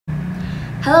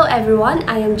Hello everyone,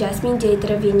 I am Jasmine J.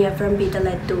 Trevina from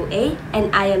Bitalet 2A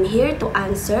and I am here to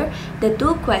answer the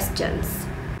two questions.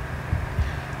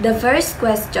 The first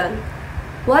question: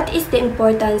 what is the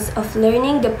importance of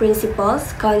learning the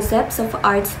principles, concepts of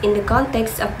arts in the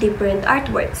context of different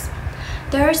artworks?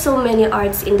 There are so many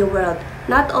arts in the world,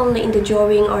 not only in the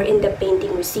drawing or in the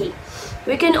painting we see.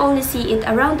 We can only see it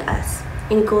around us,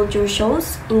 in culture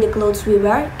shows, in the clothes we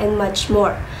wear, and much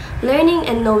more. Learning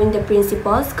and knowing the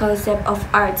principles, concept of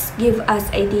arts give us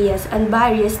ideas on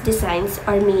various designs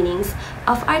or meanings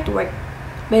of artwork.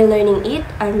 By learning it,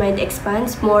 our mind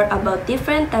expands more about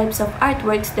different types of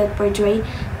artworks that portray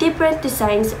different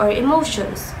designs or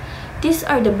emotions. These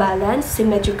are the balance,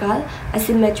 symmetrical,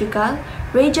 asymmetrical,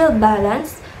 radial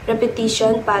balance,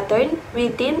 repetition, pattern,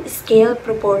 rhythm, scale,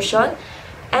 proportion,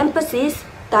 emphasis,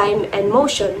 time and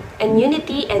motion, and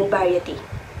unity and variety.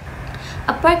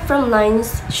 Apart from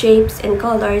lines, shapes, and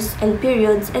colors, and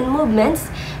periods and movements,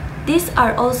 these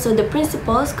are also the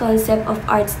principles, concept of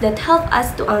arts that help us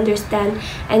to understand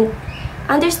and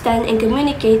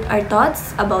communicate our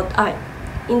thoughts about art.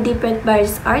 In different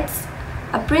various arts,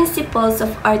 principles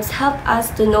of arts help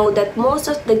us to know that most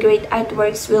of the great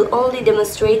artworks will only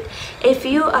demonstrate a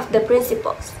few of the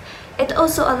principles. It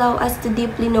also allows us to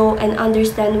deeply know and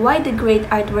understand why the great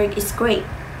artwork is great.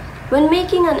 When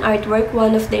making an artwork,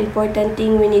 one of the important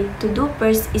things we need to do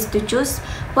first is to choose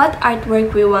what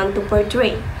artwork we want to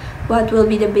portray. What will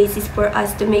be the basis for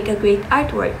us to make a great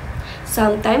artwork?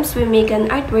 Sometimes we make an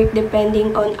artwork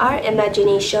depending on our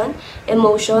imagination,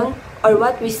 emotion, or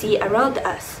what we see around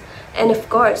us. And of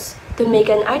course, to make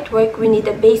an artwork, we need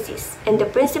a basis, and the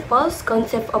principles,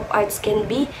 concept of arts can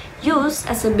be used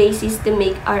as a basis to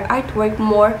make our artwork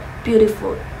more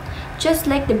beautiful. Just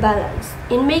like the balance.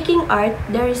 In making art,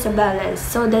 there is a balance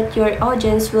so that your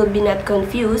audience will be not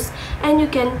confused and you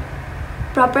can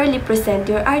properly present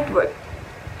your artwork.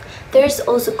 There is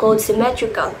also called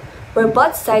symmetrical, where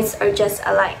both sides are just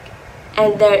alike.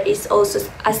 And there is also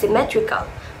asymmetrical,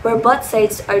 where both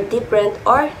sides are different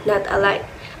or not alike.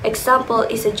 Example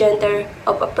is a gender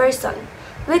of a person.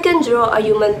 We can draw a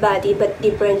human body but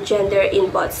different gender in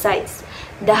both sides.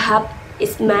 The half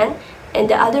is man and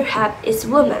the other half is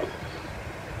woman.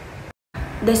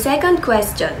 The second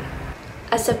question: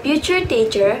 as a future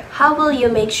teacher, how will you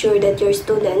make sure that your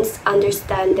students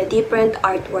understand the different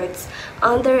artworks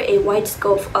under a wide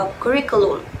scope of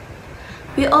curriculum?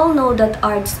 We all know that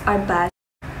arts are vast.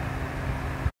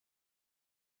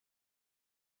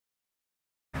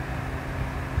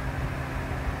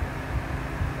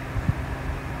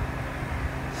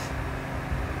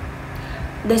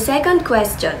 The second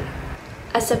question: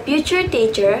 as a future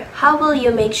teacher, how will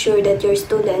you make sure that your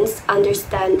students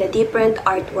understand the different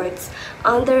artworks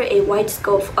under a wide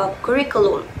scope of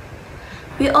curriculum?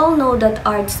 We all know that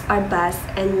arts are vast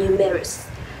and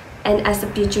numerous. And as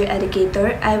a future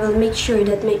educator, I will make sure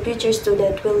that my future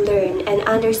student will learn and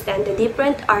understand the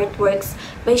different artworks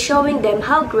by showing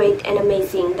them how great and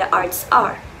amazing the arts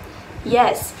are.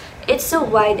 Yes, it's so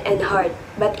wide and hard,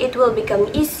 but it will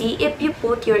become easy if you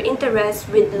put your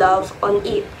interest with love on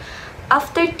it.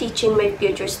 After teaching my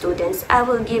future students, I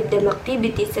will give them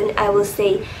activities and I will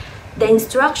say the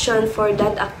instruction for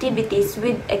that activities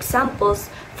with examples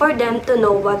for them to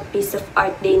know what piece of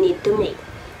art they need to make.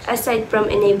 Aside from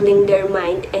enabling their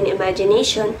mind and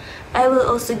imagination, I will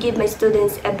also give my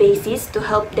students a basis to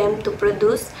help them to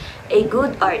produce a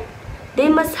good art. They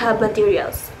must have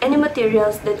materials. Any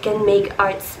materials that can make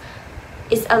arts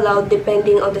is allowed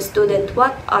depending on the student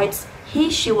what arts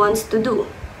she wants to do.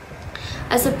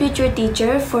 As a future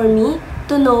teacher, for me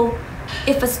to know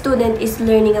if a student is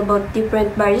learning about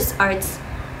different various arts,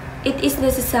 it is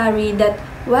necessary that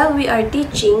while we are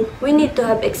teaching, we need to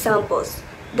have examples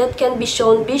that can be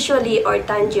shown visually or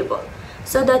tangible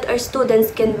so that our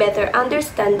students can better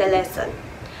understand the lesson.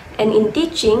 And in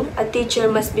teaching, a teacher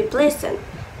must be pleasant,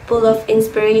 full of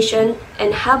inspiration,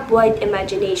 and have wide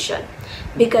imagination.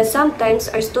 Because sometimes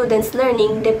our students'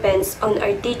 learning depends on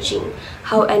our teaching,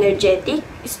 how energetic,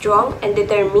 strong, and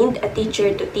determined a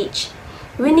teacher to teach.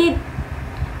 We need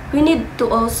to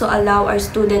also allow our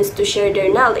students to share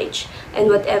their knowledge, and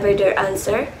whatever their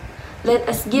answer, let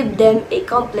us give them a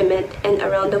compliment and a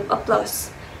round of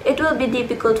applause. It will be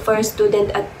difficult for a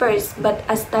student at first, but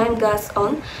as time goes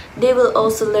on, they will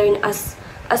also learn as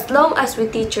long as we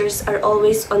teachers are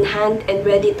always on hand and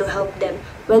ready to help them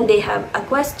when they have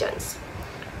questions.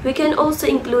 We can also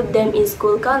include them in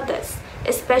school contests,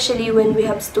 especially when we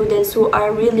have students who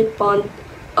are really fond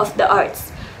of the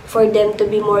arts, for them to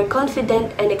be more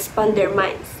confident and expand their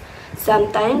minds.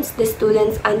 Sometimes, the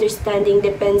students' understanding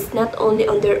depends not only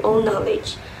on their own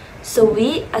knowledge. So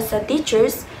we, as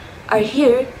teachers, are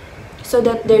here so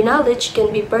that their knowledge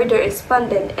can be further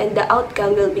expanded and the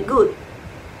outcome will be good.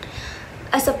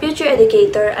 As a future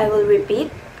educator, I will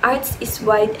repeat, arts is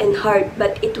wide and hard,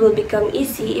 but it will become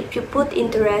easy if you put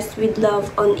interest with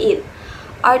love on it.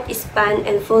 Art is fun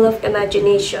and full of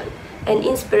imagination and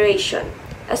inspiration.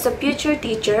 As a future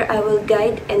teacher, I will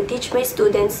guide and teach my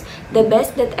students the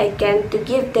best that I can to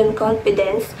give them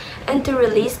confidence and to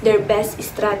release their best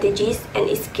strategies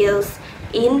and skills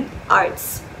in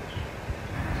arts.